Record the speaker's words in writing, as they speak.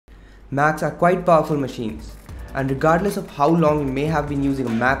Macs are quite powerful machines, and regardless of how long you may have been using a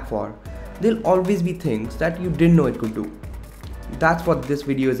Mac for, there'll always be things that you didn't know it could do. That's what this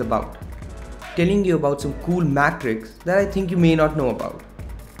video is about. Telling you about some cool Mac tricks that I think you may not know about.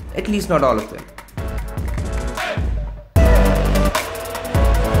 At least not all of them.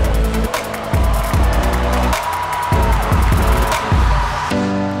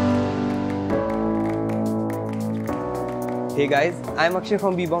 Hey guys, I'm Akshay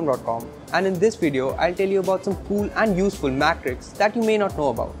from Beebom.com, and in this video I'll tell you about some cool and useful Mac tricks that you may not know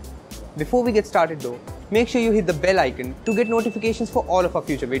about. Before we get started though, make sure you hit the bell icon to get notifications for all of our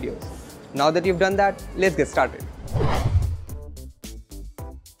future videos. Now that you've done that, let's get started.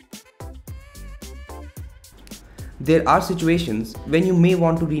 There are situations when you may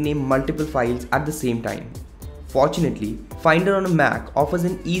want to rename multiple files at the same time. Fortunately, Finder on a Mac offers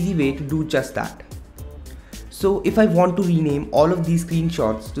an easy way to do just that. So if I want to rename all of these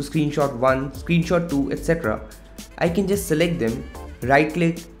screenshots to screenshot 1, screenshot 2, etc., I can just select them, right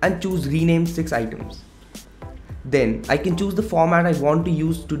click and choose rename 6 items. Then I can choose the format I want to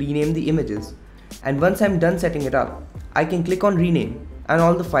use to rename the images, and once I'm done setting it up, I can click on rename and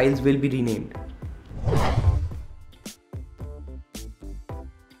all the files will be renamed.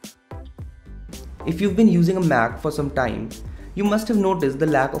 If you've been using a Mac for some time, you must have noticed the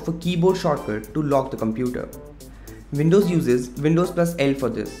lack of a keyboard shortcut to lock the computer. Windows uses Windows plus L for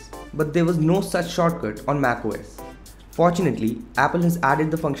this, but there was no such shortcut on macOS. Fortunately, Apple has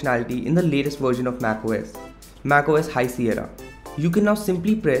added the functionality in the latest version of macOS, macOS High Sierra. You can now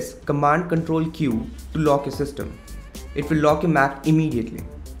simply press Command-Control-Q to lock your system. It will lock your Mac immediately.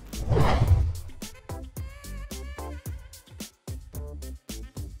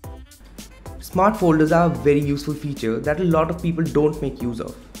 Smart folders are a very useful feature that a lot of people don't make use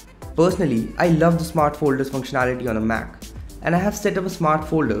of. Personally, I love the smart folders functionality on a Mac, and I have set up a smart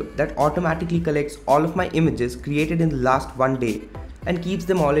folder that automatically collects all of my images created in the last one day and keeps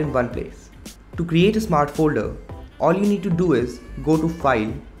them all in one place. To create a smart folder, all you need to do is go to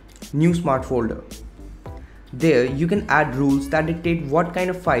File, New Smart Folder. There you can add rules that dictate what kind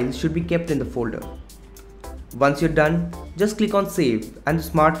of files should be kept in the folder. Once you're done, just click on Save and the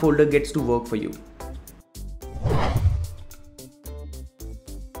smart folder gets to work for you.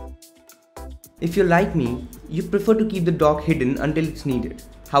 If you're like me, you prefer to keep the dock hidden until it's needed.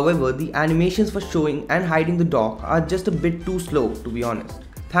 However, the animations for showing and hiding the dock are just a bit too slow, to be honest.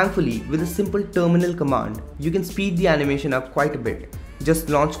 Thankfully, with a simple terminal command, you can speed the animation up quite a bit. Just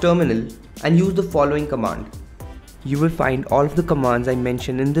launch terminal and use the following command. You will find all of the commands I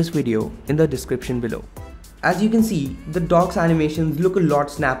mentioned in this video in the description below. As you can see, the dock's animations look a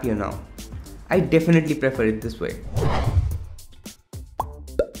lot snappier now. I definitely prefer it this way.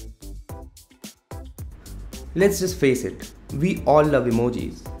 Let's just face it, we all love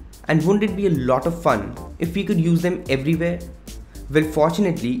emojis. And wouldn't it be a lot of fun if we could use them everywhere? Well,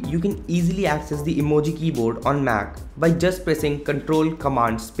 fortunately, you can easily access the emoji keyboard on Mac by just pressing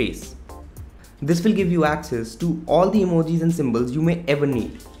Ctrl-Command-Space. This will give you access to all the emojis and symbols you may ever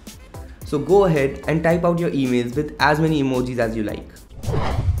need. So go ahead and type out your emails with as many emojis as you like.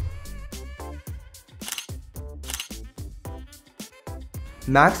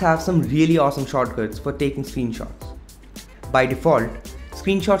 Macs have some really awesome shortcuts for taking screenshots. By default,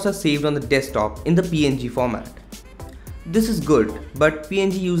 screenshots are saved on the desktop in the PNG format. This is good, but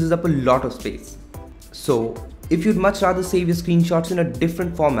PNG uses up a lot of space. So, if you'd much rather save your screenshots in a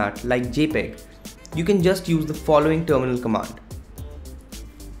different format like JPEG, you can just use the following terminal command.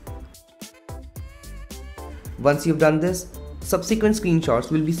 Once you've done this, subsequent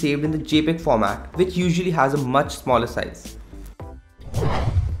screenshots will be saved in the JPEG format, which usually has a much smaller size.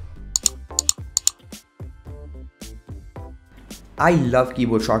 I love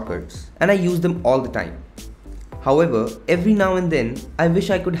keyboard shortcuts and I use them all the time. However, every now and then, I wish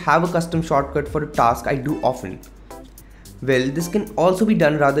I could have a custom shortcut for a task I do often. Well, this can also be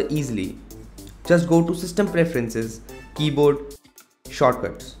done rather easily. Just go to System Preferences, Keyboard,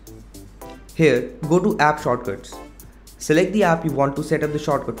 Shortcuts. Here, go to App Shortcuts. Select the app you want to set up the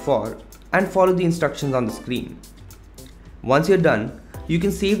shortcut for and follow the instructions on the screen. Once you're done, you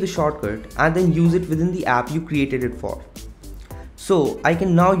can save the shortcut and then use it within the app you created it for. So I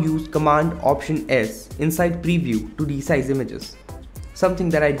can now use Command-Option-S inside Preview to resize images, something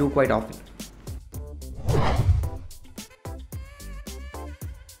that I do quite often.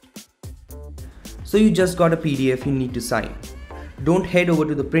 So you just got a PDF you need to sign. Don't head over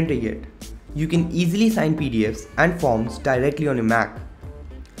to the printer yet. You can easily sign PDFs and forms directly on your Mac.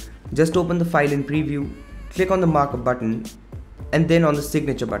 Just open the file in Preview, click on the markup button, and then on the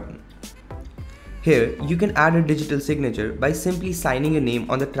signature button. Here, you can add a digital signature by simply signing your name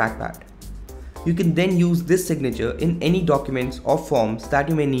on the trackpad. You can then use this signature in any documents or forms that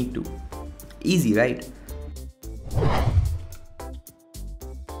you may need to. Easy, right?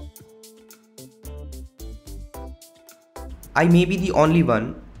 I may be the only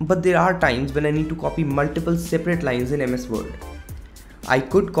one, but there are times when I need to copy multiple separate lines in MS Word. I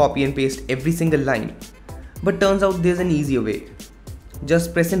could copy and paste every single line, but turns out there's an easier way.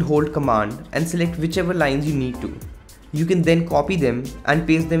 Just press and hold Command and select whichever lines you need to. You can then copy them and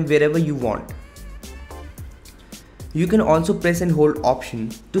paste them wherever you want. You can also press and hold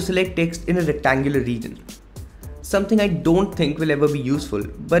Option to select text in a rectangular region. Something I don't think will ever be useful,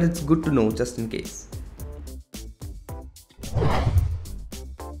 but it's good to know just in case.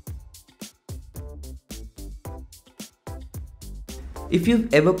 If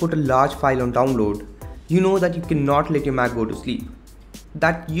you've ever put a large file on download, you know that you cannot let your Mac go to sleep.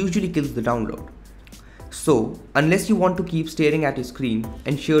 That usually kills the download. So, unless you want to keep staring at your screen,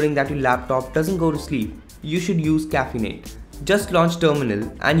 ensuring that your laptop doesn't go to sleep, you should use Caffeinate. Just launch Terminal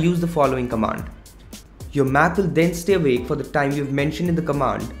and use the following command. Your Mac will then stay awake for the time you've mentioned in the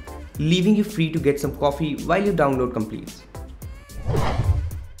command, leaving you free to get some coffee while your download completes.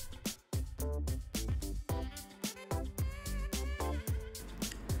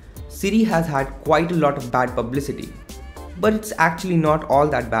 Siri has had quite a lot of bad publicity, but it's actually not all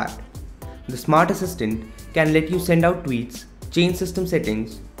that bad. The smart assistant can let you send out tweets, change system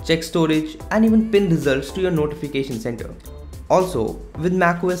settings, check storage, and even pin results to your notification center. Also, with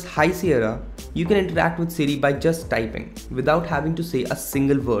macOS High Sierra, you can interact with Siri by just typing, without having to say a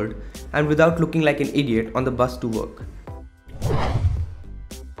single word and without looking like an idiot on the bus to work.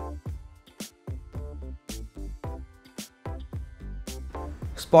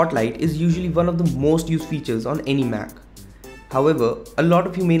 Spotlight is usually one of the most used features on any Mac. However, a lot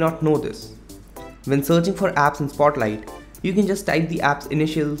of you may not know this. When searching for apps in Spotlight, you can just type the app's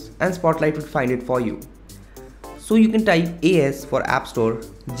initials and Spotlight will find it for you. So you can type AS for App Store,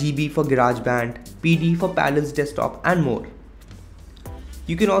 GB for GarageBand, PD for Palace Desktop, and more.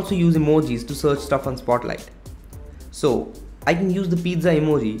 You can also use emojis to search stuff on Spotlight. So I can use the pizza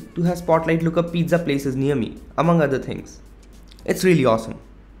emoji to have Spotlight look up pizza places near me, among other things. It's really awesome.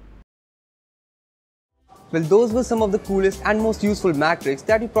 Well, those were some of the coolest and most useful Mac tricks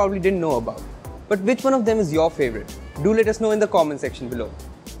that you probably didn't know about. But which one of them is your favorite? Do let us know in the comment section below.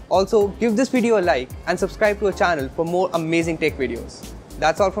 Also, give this video a like and subscribe to our channel for more amazing tech videos.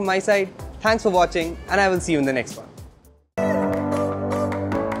 That's all from my side. Thanks for watching, and I will see you in the next one.